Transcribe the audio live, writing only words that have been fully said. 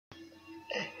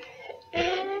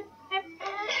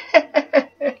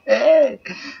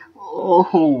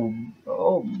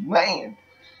Oh man.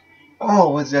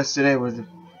 Oh, yesterday was a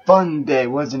fun day,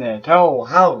 wasn't it? Oh,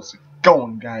 how's it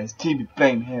going, guys? TB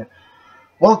Flame here.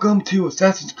 Welcome to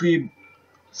Assassin's Creed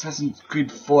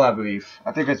 4, I believe.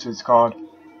 I think that's what it's called.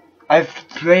 I've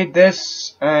played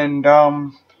this, and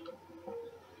I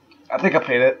think I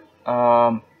played it.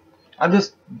 I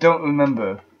just don't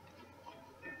remember.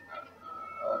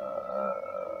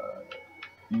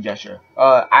 Yeah, sure.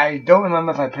 I don't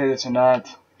remember if I played this or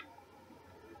not.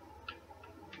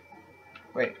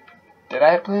 Wait, did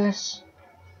I play this?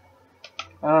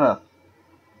 I don't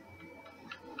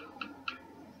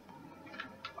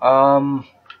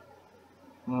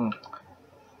know.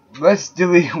 Let's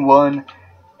delete one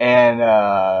and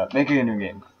make it a new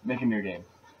game. Make a new game.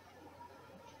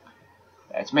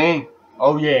 That's me.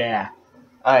 Oh yeah.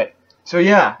 Alright. So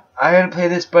yeah, I didn't play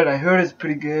this, but I heard it's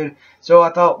pretty good. So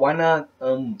I thought, why not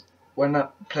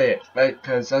play it, right?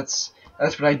 Because that's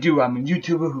what I do. I'm a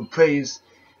YouTuber who plays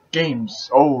games.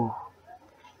 Oh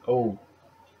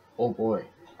boy.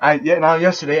 Now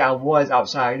yesterday I was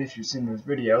outside. If you've seen this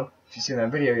video, if you've seen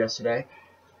that video yesterday.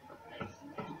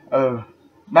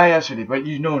 Not yesterday, but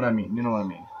you know what I mean. You know what I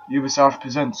mean. Ubisoft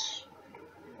presents.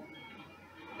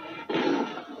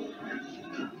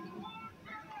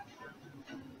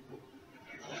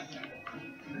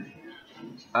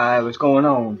 What's going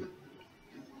on?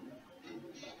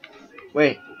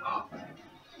 Wait.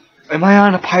 Am I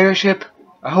on a pirate ship?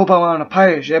 I hope I'm on a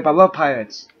pirate ship. I love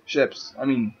pirates. Ships. I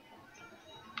mean.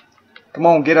 Come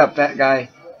on, get up, fat guy.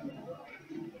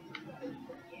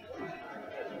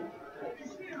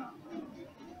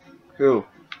 Who?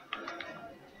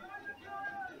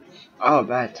 Oh,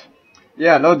 that.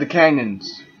 Yeah, load the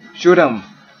cannons. Shoot them.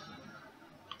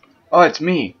 Oh, it's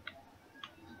me.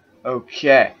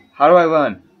 Okay. How do I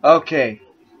run? Okay.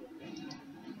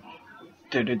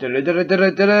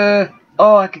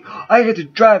 Oh, I get to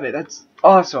drive it. That's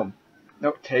awesome.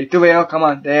 Nope, take the wheel. Come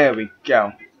on. There we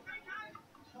go.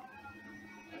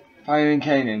 Firing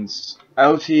cannons.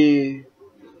 LT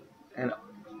and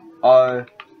R.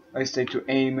 I say to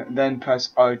aim, then press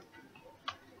R.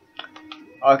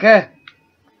 Okay.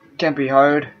 Can't be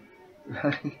hard.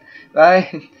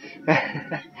 Right?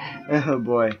 Oh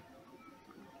boy.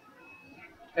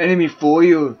 Enemy for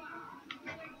you.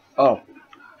 Oh.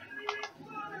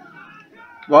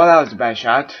 Well, that was a bad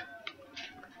shot.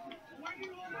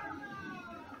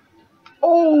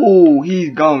 Oh,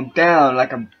 he's gone down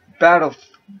like a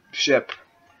battleship.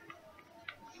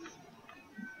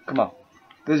 Come on.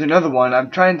 There's another one. I'm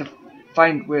trying to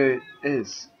find where it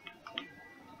is.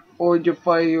 Oh, you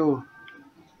fire.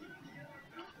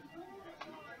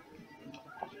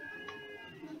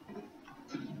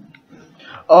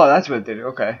 Oh, that's what it did.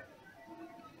 Okay.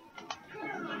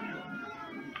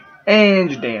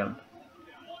 And you're down.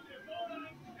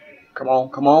 Come on,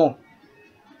 come on.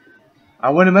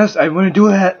 I wouldn't miss. I wouldn't do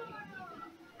that.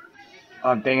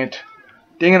 Oh, dang it.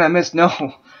 Dang it, I missed. No.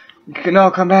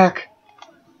 No, come back.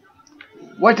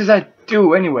 What does that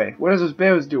do anyway? What does those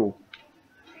bears do?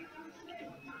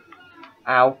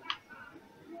 Ow.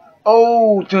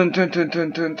 Oh, turn.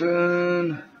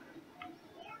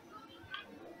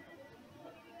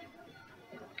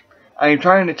 I'm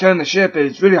trying to turn the ship.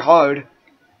 It's really hard.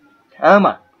 Come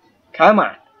on,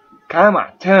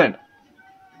 turn.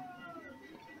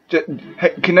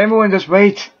 Hey, can everyone just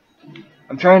wait?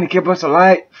 I'm trying to keep us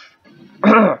alive.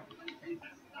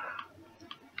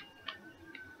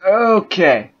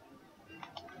 Okay.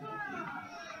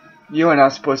 You are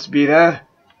not supposed to be there.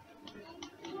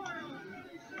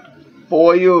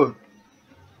 For you.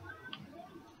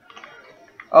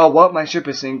 Oh, what? My ship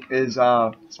is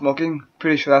smoking.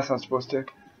 Pretty sure that's not supposed to.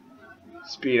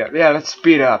 Speed up. Yeah, let's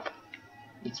speed up.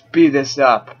 Let's speed this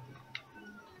up.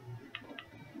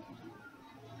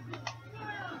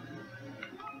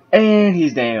 And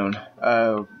he's down.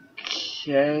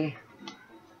 Okay.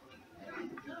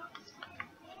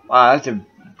 Wow, that's a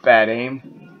bad aim.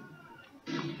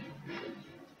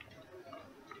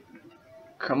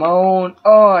 Come on.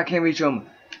 Oh, I can't reach him.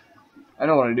 I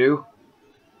know what to do.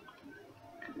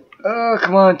 Oh,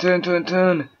 come on,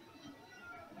 turn.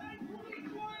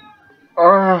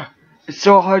 Oh, it's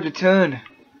so hard to turn.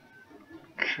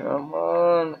 Come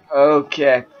on.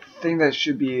 Okay, I think that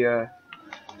should be,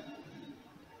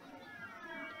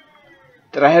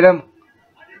 Did I hit him?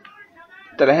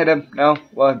 No?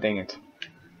 Well, dang it.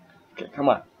 Okay, come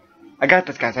on. I got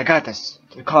this, guys. I got this.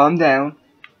 So calm down.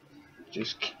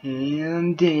 Just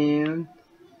calm down.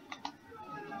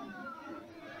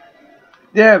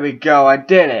 There we go. I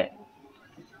did it.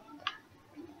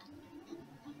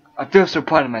 I feel so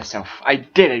proud of myself. I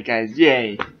did it, guys.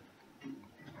 Yay.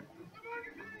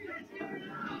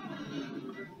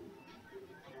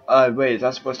 Wait, is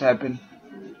that supposed to happen?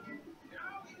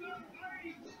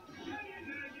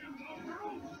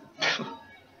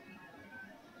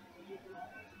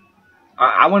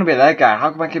 I want to be that guy.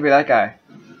 How come I can't be that guy?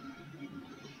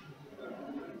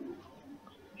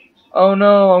 Oh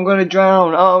no, I'm gonna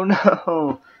drown. Oh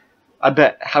no. I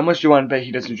bet. How much do you want to bet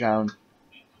he doesn't drown?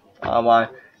 I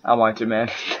want to, man.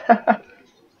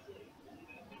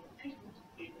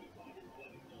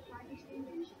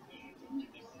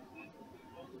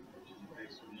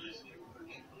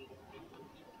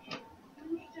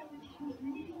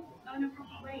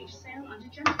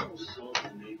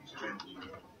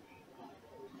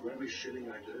 For every shilling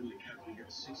I'd earn, the captain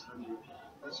gets 600.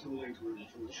 That's no way to earn a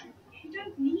fortune. You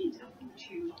don't need a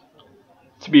fortune.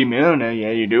 To be a millionaire, yeah,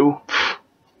 you do.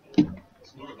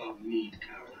 It's not about need,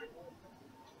 Caroline.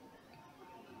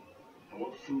 I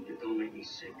want food that don't make me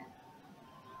sick.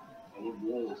 I want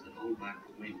walls that hold back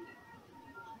the wind.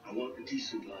 I want a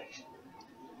decent life.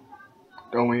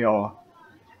 Don't we all?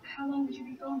 How long would you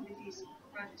be gone with these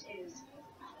racketeers?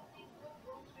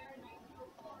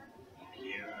 A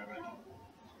year, I reckon.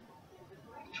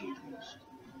 2 at most.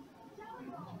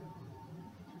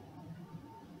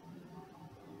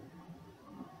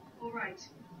 All right.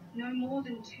 No more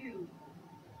than 2.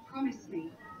 Promise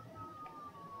me.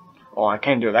 Oh, I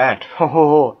can't do that. Ho ho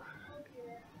ho.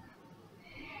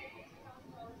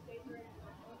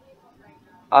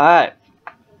 Alright.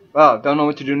 Well, don't know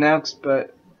what to do next,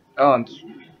 but oh,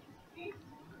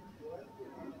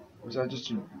 was that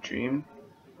just a dream?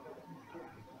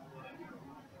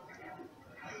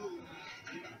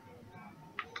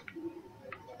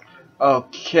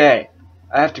 Okay,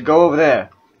 I have to go over there.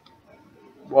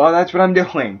 Well, that's what I'm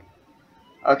doing.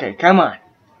 Okay, come on.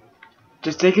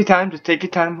 Just take your time. Just take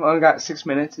your time. We only got 6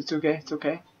 minutes. It's okay. It's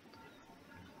okay.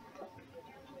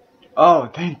 Oh,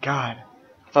 thank God.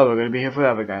 I thought we were gonna be here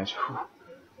forever, guys. Whew.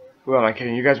 Who am I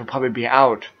kidding? You guys will probably be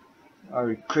out. Oh,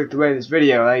 we clicked away this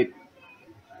video, right?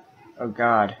 Oh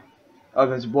God. Oh,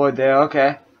 there's a board there.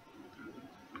 Okay.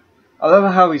 I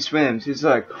love how he swims. He's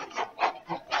like.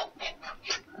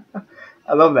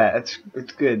 I love that.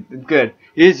 It's good. It's good.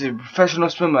 He's a professional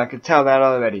swimmer. I can tell that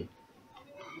already.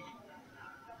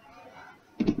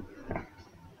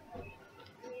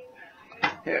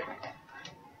 Here.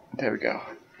 There we go.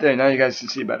 There. Now you guys can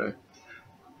see better.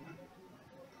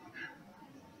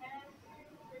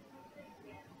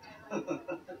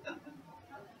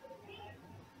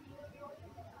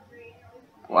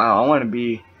 Wow. I want to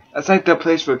be. That's like the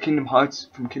place for Kingdom Hearts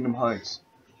from Kingdom Hearts.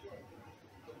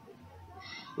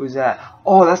 Who's that?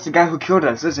 Oh, that's the guy who killed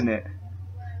us, isn't it?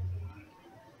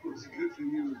 Was it good for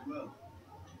you as well?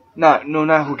 No,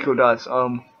 not who killed us.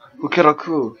 Who killed our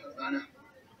crew? Havana.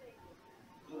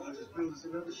 Well, I'll just build us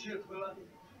another ship, will I?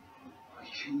 I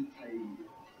can pay you.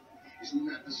 Isn't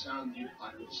that the sound you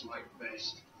pilots like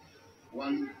best?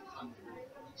 100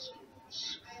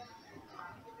 scores.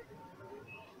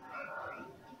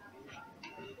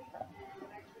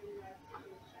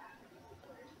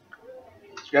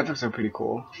 Graphics are pretty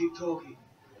cool. Keep talking.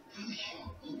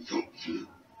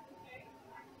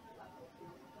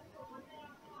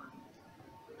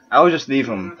 I would just leave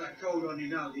him. That cold on you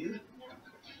now, do you?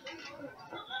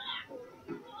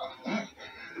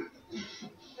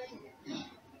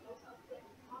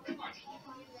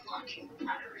 Fucking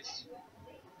Paris.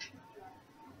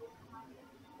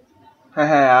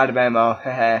 Haha, out of ammo.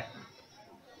 Haha.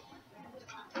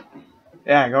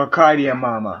 Yeah, go cry to your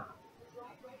mama.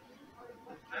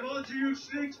 I'm on to you,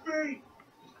 Shakespeare.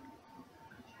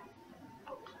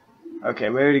 Okay,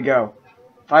 where did he go?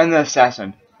 Find the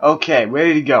assassin. Okay, where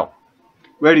did he go?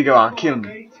 Where did he go? I'll kill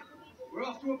him. We're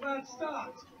off to a bad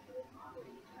start.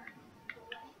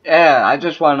 Yeah, I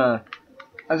just wanna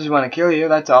kill you.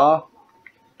 That's all.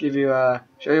 Give you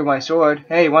show you my sword.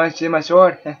 Hey, you wanna see my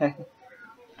sword?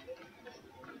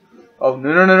 Oh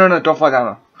no! Don't fall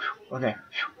down. Okay.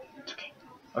 It's okay.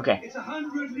 Okay. It's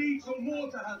 100 leagues or more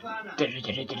to Havana.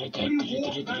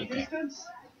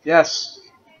 Yes.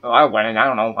 Oh, I went. I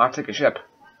don't know. I'll take a ship.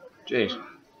 Jeez.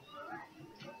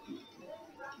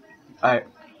 Alright.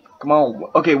 Come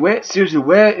on. Okay, seriously,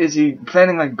 where is he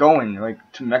planning on going? Like,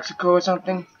 to Mexico or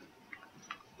something?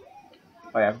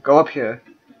 Oh yeah, go up here.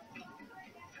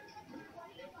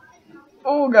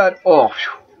 Oh God. Oh,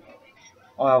 phew.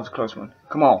 Oh, that was a close one.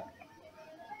 Come on.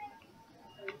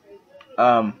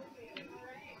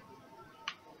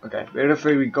 Okay, where if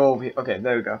we go over here? Okay,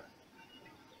 there we go.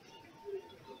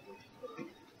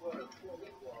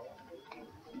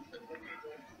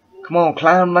 Come on,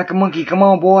 climb like a monkey. Come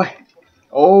on, boy.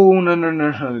 Oh,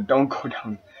 no. Don't go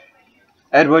down.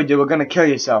 Edward, you were gonna kill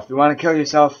yourself. You wanna kill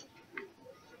yourself?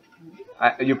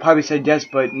 You probably said yes,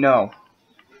 but no.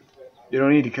 You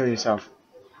don't need to kill yourself.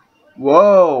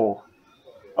 Whoa.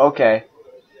 Okay.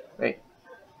 Wait.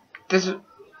 This is.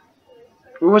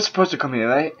 We were supposed to come here,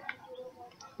 right?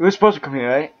 We were supposed to come here,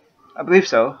 right? I believe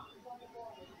so.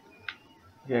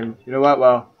 Okay. You know what?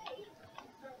 Well.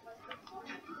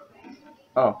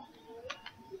 Oh.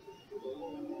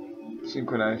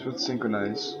 Synchronize. What's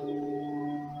synchronize?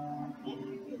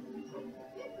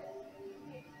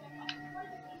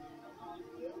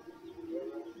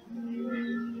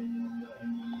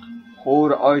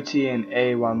 Hold RT and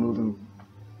A while moving.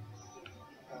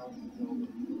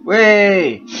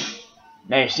 Wait!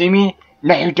 Now you see me?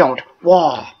 Now you don't.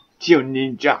 Whoa! Teal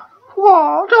ninja.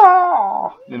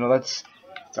 Whoa! You know, it's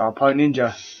all part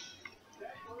ninja.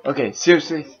 Okay,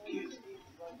 seriously?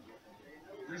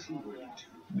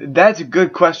 That's a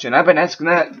good question. I've been asking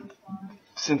that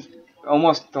since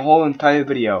almost the whole entire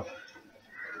video.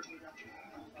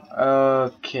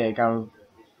 Okay, gotta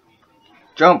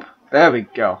jump. There we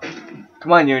go.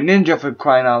 Come on, you're a ninja for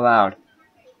crying out loud.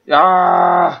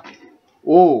 Ah!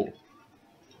 Oh!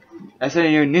 I said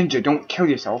you're a ninja. Don't kill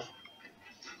yourself.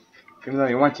 Even though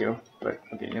you want to, but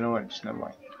okay, you know what? Just never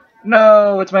mind.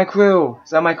 No, it's my crew.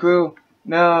 Is that my crew?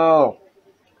 No.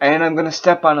 And I'm gonna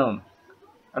step on him.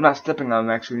 I'm not stepping on him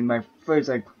actually. My foot's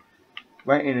like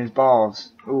right in his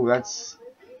balls. Ooh, that's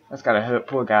gotta hurt.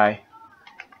 Poor guy.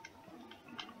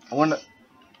 I wonder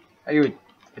how you would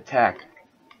attack.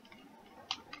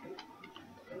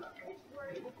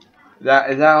 Is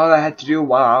that all I had to do?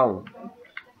 Wow.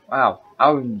 Wow.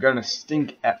 I'm gonna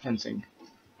stink at fencing.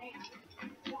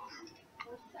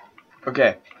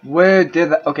 Okay, where did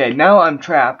that? Okay, now I'm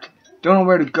trapped. Don't know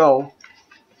where to go.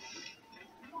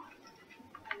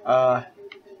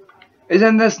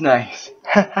 Isn't this nice?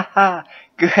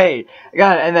 Great. I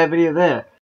gotta end that video there.